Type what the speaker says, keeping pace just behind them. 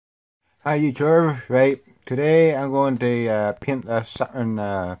Hi YouTube, right, today I'm going to paint this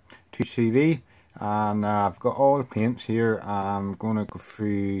Citroen 2CV, and I've got all the paints here. I'm going to go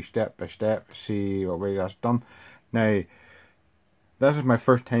through step by step to see what way that's done. Now, this is my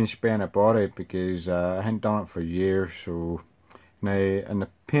first time spraying a body because I hadn't done it for years. So now, and the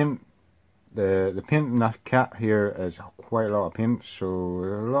paint in that kit here is quite a lot of paint, so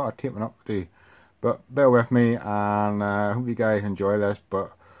there's a lot of taping up to do. But bear with me, and I hope you guys enjoy this.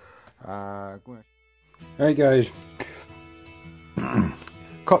 But right guys,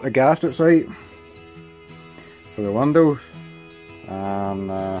 cut the gaskets out for the windows,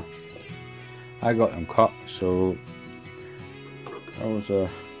 and I got them cut, so that was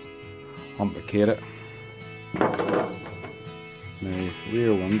complicated. Now,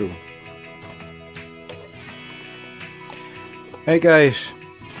 rear window. Hey guys,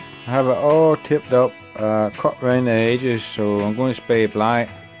 I have it all taped up, cut around the edges, so I'm going to spray black.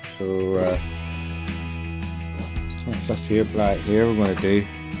 So this here, black here, we're going to do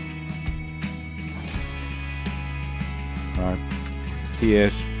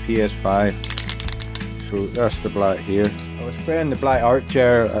PS5. So that's the black here. I was spraying the black arch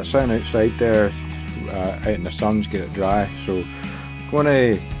there, sitting outside there, out in the sun to get it dry. So I'm going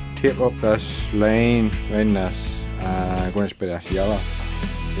to tape up this line around this, and I'm going to spray this yellow.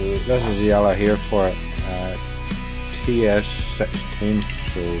 So this is the yellow here for it, TS16.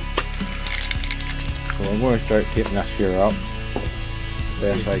 So I'm going to start taping this here up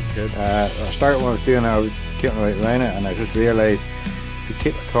best I could. I started when I was doing it, I was taping right around it, and I just realised if you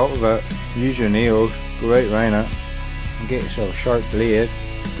tape the top of it, use your nails, go right around it, and get yourself a sharp blade,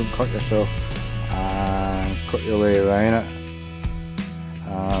 don't cut yourself, and cut your way around it.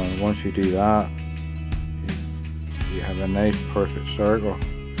 And once you do that, you have a nice perfect circle.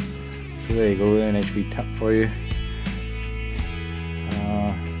 So there you go, a nice wee tip for you.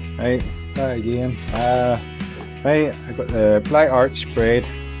 Right, that again. Right, I got the black arch sprayed.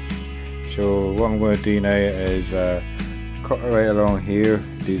 So what I'm going to do now is cut it right along here,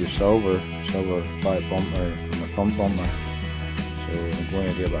 do the silver black bumper from the front bumper. So I'm going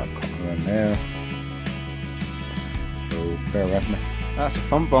to do about cutting around there. So bear with me. That's the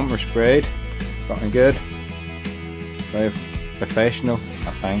front bumper sprayed, looking good. Very professional,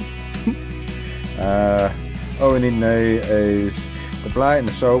 I think. All we need now is the black and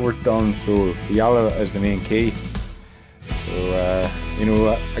the silver done, so the yellow is the main key. So you know,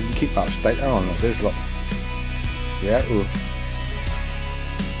 I can keep that sticker on it. Does look, yeah.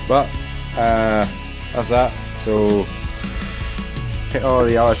 But that's that. So take all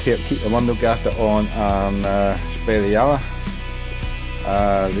the yellow tape, keep the window gasket on, and spray the yellow.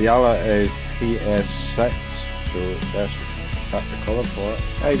 The yellow is PS6, so that's the colour for it.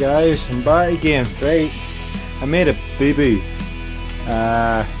 Hey guys, I'm back again. Right, I made a boo-boo.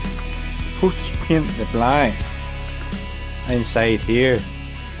 Supposed to paint the black inside here,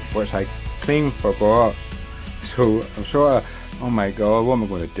 which I clean forgot. So I'm sort of, oh my god, what am I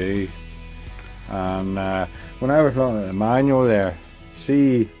going to do? And when I was looking at the manual there,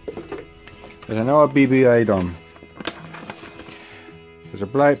 see, there's another BB item. There's a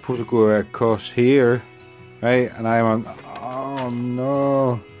black supposed to go across here, right? And I went, oh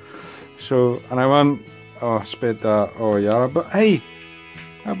no. So, and I went, oh, I sprayed that all yellow, but hey,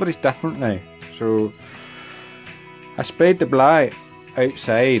 everybody's different now. So I sprayed the black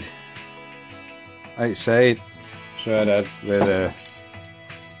outside, so I did with a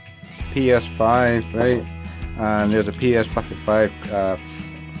PS5, right? And there's a PS55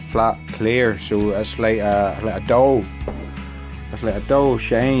 flat clear, so it's like a dull, it's like a dull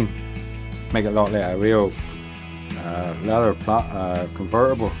shine, make it look like a real leather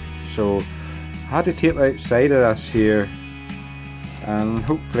convertible. So I had to tape outside of this here, and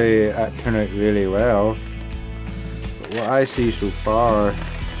hopefully it turned out really well. But what I see so far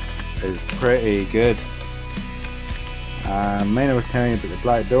is pretty good. Mine I was telling you about the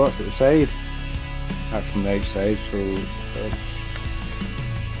black dots at the side. That's from the outside, so it's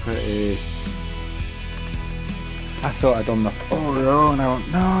pretty. I thought I'd done this all wrong, and I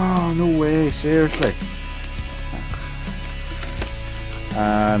went, no way, seriously.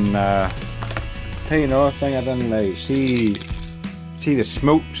 And tell you another thing I didn't like, see the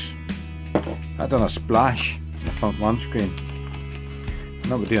smokes. I done a splash in the front windscreen. I'm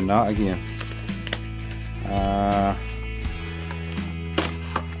not doing that again.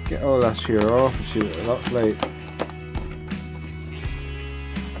 Get all this here off and see what it looks like.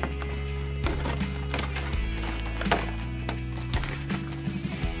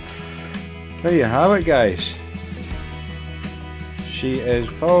 There you have it guys. She is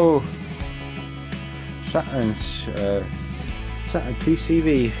full Citroen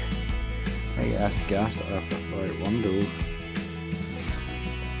 2CV I got gassed off about one door.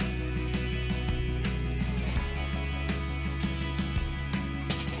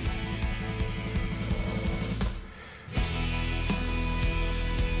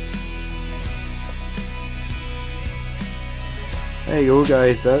 There you go,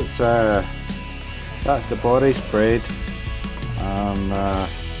 guys. That's the body sprayed, and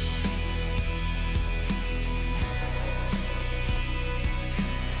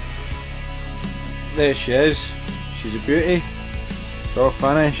there she is. She's a beauty. It's all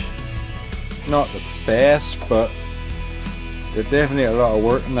finished. Not the best, but there's definitely a lot of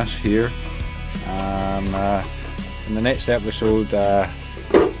work in this here. And in the next episode, I'm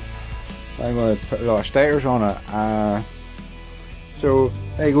going to put a lot of stickers on it. So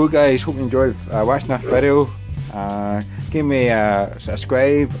there you go, guys. Hope you enjoyed watching this video. Give me a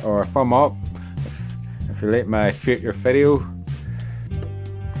subscribe or a thumb up if you like my future video.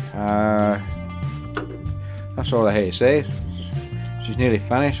 That's all I had to say. She's nearly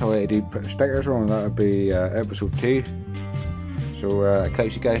finished. All I had to do put the stickers on. That would be episode 2. So I'll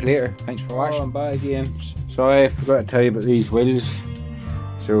catch you guys later. Thanks for watching. I'm back again. Sorry, I forgot to tell you about these wheels.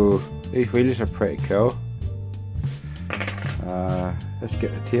 So these wheels are pretty cool. Let's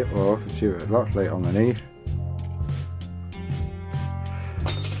get the tape off and see what it looks like underneath.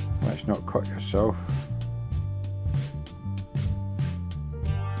 Let's not cut yourself.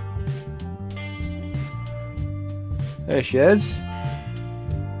 There she is.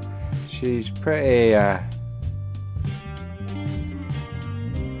 She's pretty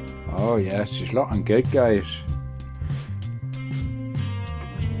oh yes, she's looking good, guys.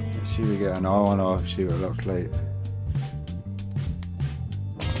 Let's see if we get another one off, see what it looks like.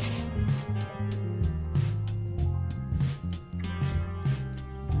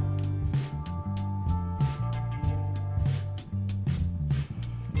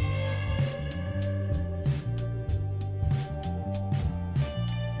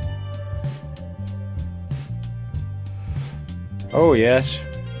 Oh yes,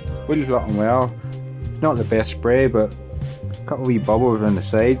 wheels looking well. Not the best spray, but a couple of wee bubbles on the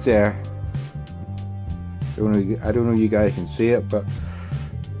sides there. I don't know if you guys can see it, but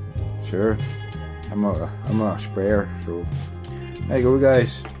sure, I'm not a sprayer. So there you go,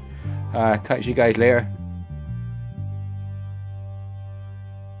 guys. Catch you guys later.